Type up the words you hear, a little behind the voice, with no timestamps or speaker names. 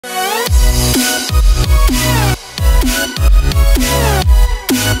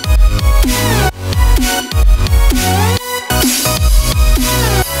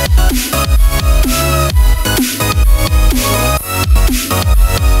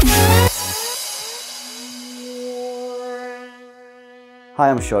Hi,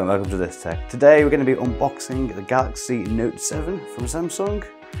 I'm Sean and welcome to This Tech. Today we're going to be unboxing the Galaxy Note 7 from Samsung,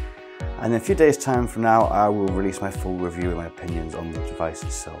 and in a few days time from now I will release my full review and my opinions on the device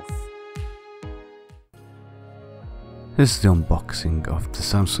itself. This is the unboxing of the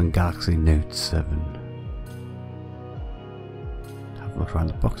Samsung Galaxy Note 7. Have a look around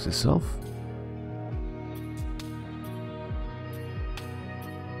the box itself.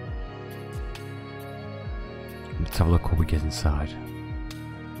 Let's have a look what we get inside.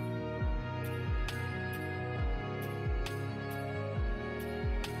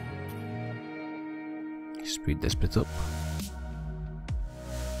 Speed this bit up.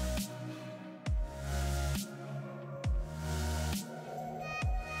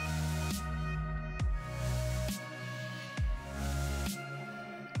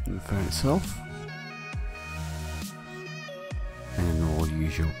 And the phone itself. And all the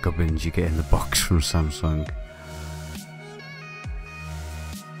usual gubbins you get in the box from Samsung.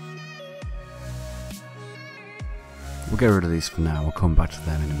 We'll get rid of these for now, we'll come back to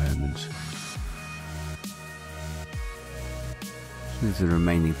them in a moment. These are the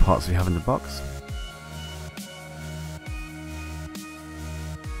remaining parts we have in the box.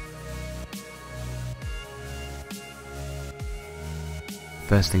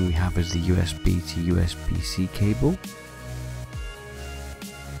 First thing we have is the USB to USB-C cable.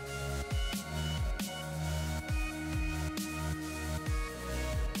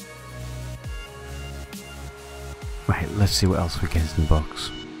 Right, let's see what else we get in the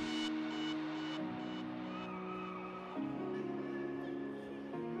box.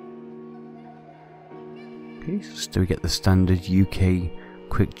 Okay, so we get the standard UK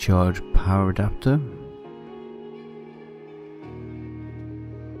quick charge power adapter.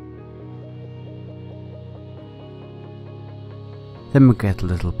 Then we get a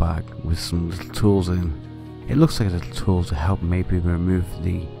little bag with some little tools in. It looks like a little tool to help maybe remove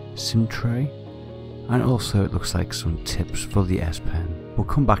the SIM tray, and also it looks like some tips for the S Pen. We'll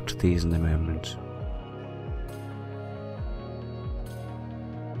come back to these in a moment.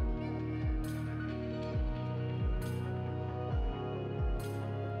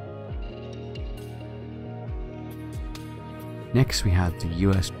 Next we had the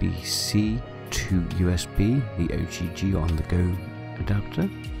USB-C to USB, the OTG on the go adapter.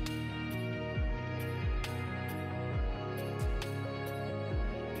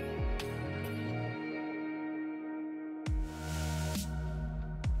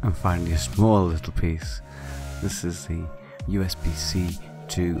 And finally a small little piece. This is the USB-C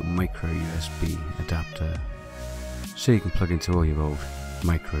to micro USB adapter. So you can plug into all your old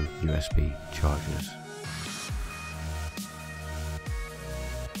micro USB chargers.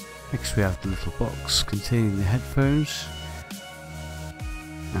 Next we have the little box containing the headphones,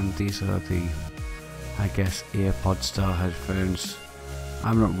 and these are the, I guess, earpod style headphones.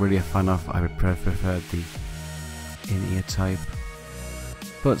 I'm not really a fan of, I would prefer the in-ear type,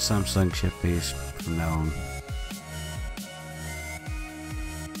 but Samsung ship these from now on.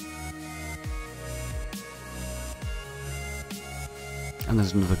 And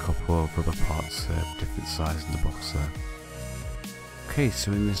there's another couple of rubber parts, different size in the box there. Okay,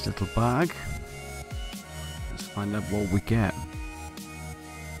 so in this little bag, let's find out what we get.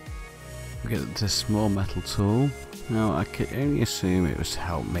 We get this small metal tool. Now I can only assume it was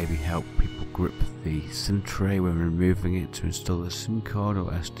to maybe help people grip the SIM tray when removing it to install a SIM card or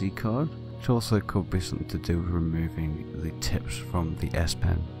SD card. It also could be something to do with removing the tips from the S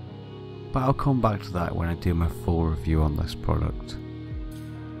Pen. But I'll come back to that when I do my full review on this product.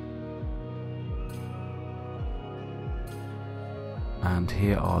 And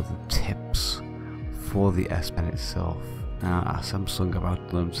here are the tips for the S Pen itself. Now, Samsung about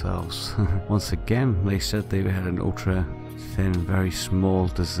themselves. Once again, they said they had an ultra thin, very small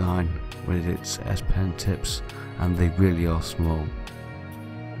design with its S Pen tips, and they really are small.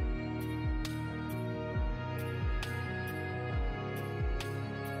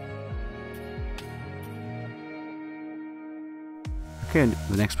 Okay,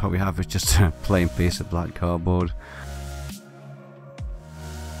 the next part we have is just a plain piece of black cardboard.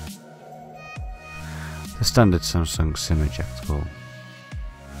 The standard Samsung SIM ejectable.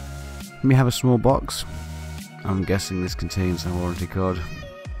 We have a small box. I'm guessing this contains a warranty card.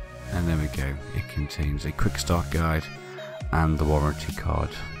 And there we go. It contains a quick start guide and the warranty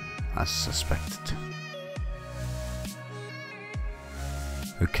card, as suspected.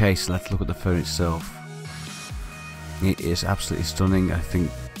 Okay, so let's look at the phone itself. It is absolutely stunning. I think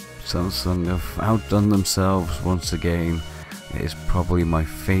Samsung have outdone themselves once again. It is probably my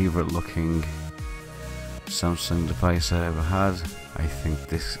favourite looking Samsung device I ever had. I think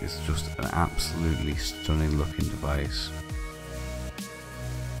this is just an absolutely stunning looking device.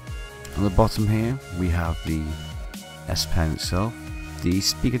 On the bottom here we have the S Pen itself, the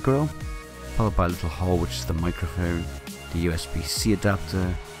speaker grill, followed by a little hole which is the microphone, the USB-C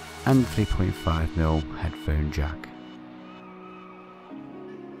adapter, and 3.5mm headphone jack.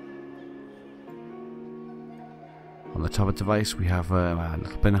 On the top of the device we have a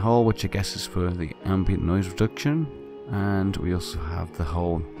little pinhole which I guess is for the ambient noise reduction, and we also have the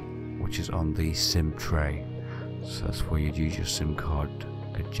hole which is on the SIM tray, so that's where you'd use your SIM card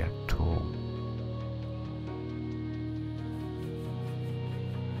eject tool.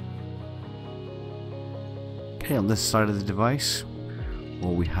 Okay, on this side of the device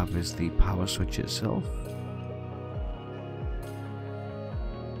all we have is the power switch itself.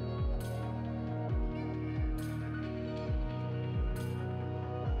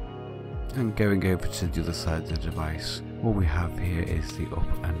 And going over to the other side of the device, all we have here is the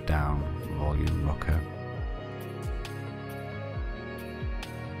up and down volume rocker.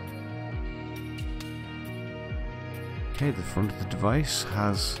 Okay, the front of the device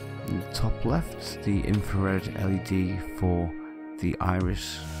has in the top left the infrared LED for the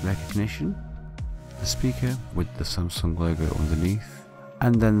iris recognition, the speaker with the Samsung logo underneath,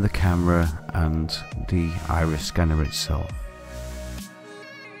 and then the camera and the iris scanner itself.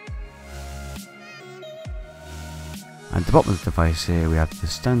 At the bottom of the device here we have the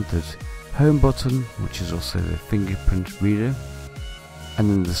standard home button, which is also the fingerprint reader, and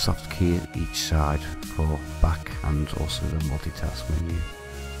then the soft key at each side for back and also the multitask menu.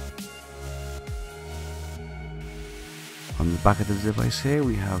 On the back of the device here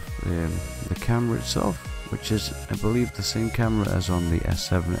we have the camera itself, which is I believe the same camera as on the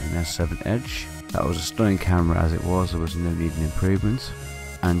S7 and S7 Edge. That was a stunning camera as it was, there was no need an improvement.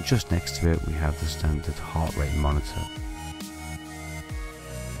 And just next to it we have the standard heart rate monitor.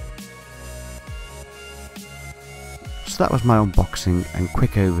 So that was my unboxing and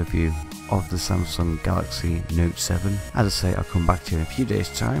quick overview of the Samsung Galaxy Note 7. As I say, I'll come back to you in a few days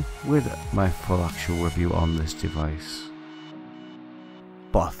time with my full actual review on this device.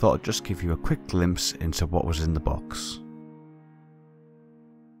 But I thought I'd just give you a quick glimpse into what was in the box.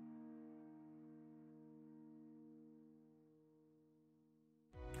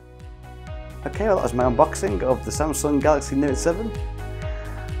 Okay, well that was my unboxing of the Samsung Galaxy Note 7.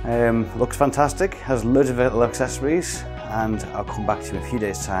 Looks fantastic, has loads of little accessories, and I'll come back to you in a few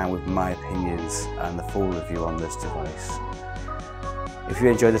days time with my opinions and the full review on this device. If you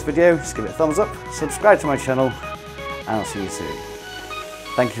enjoyed this video, just give it a thumbs up, subscribe to my channel, and I'll see you soon.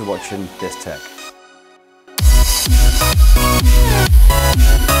 Thank you for watching This Tech.